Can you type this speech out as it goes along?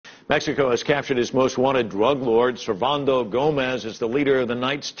Mexico has captured its most wanted drug lord. Servando Gomez is the leader of the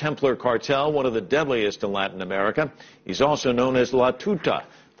Knights Templar Cartel, one of the deadliest in Latin America. He's also known as La Tuta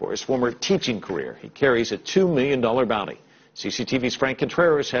for his former teaching career. He carries a $2 million bounty. CCTV's Frank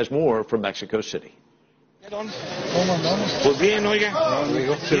Contreras has more from Mexico City.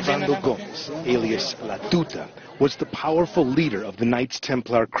 Servando Gomez, alias La Tuta, was the powerful leader of the Knights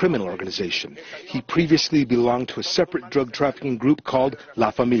Templar criminal organization. He previously belonged to a separate drug trafficking group called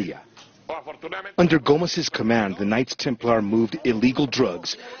La Familia. Under Gomez's command, the Knights Templar moved illegal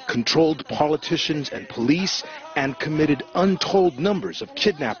drugs, controlled politicians and police, and committed untold numbers of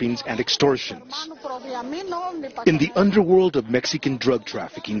kidnappings and extortions. In the underworld of Mexican drug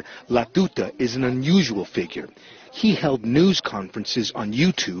trafficking, La Tuta is an unusual figure. He held news conferences on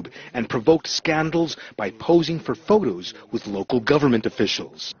YouTube and provoked scandals by posing for photos with local government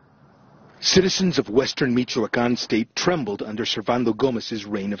officials. Citizens of western Michoacan state trembled under Servando Gomez's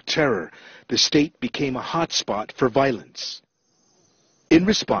reign of terror. The state became a hotspot for violence. In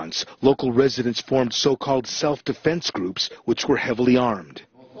response, local residents formed so-called self-defense groups, which were heavily armed.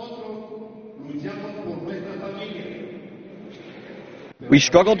 We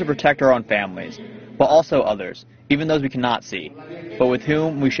struggle to protect our own families, but also others, even those we cannot see, but with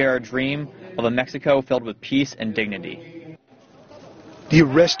whom we share a dream of a Mexico filled with peace and dignity. The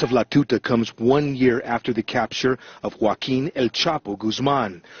arrest of La Tuta comes 1 year after the capture of Joaquin El Chapo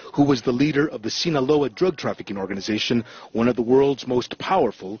Guzman, who was the leader of the Sinaloa drug trafficking organization, one of the world's most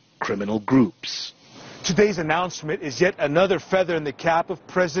powerful criminal groups. Today's announcement is yet another feather in the cap of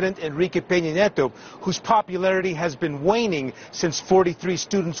President Enrique Peña Nieto, whose popularity has been waning since 43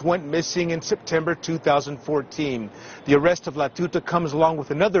 students went missing in September 2014. The arrest of La Tuta comes along with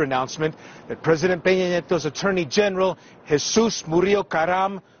another announcement that President Peña Nieto's Attorney General, Jesus Murillo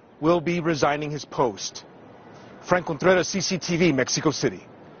Caram, will be resigning his post. Frank Contreras, CCTV, Mexico City.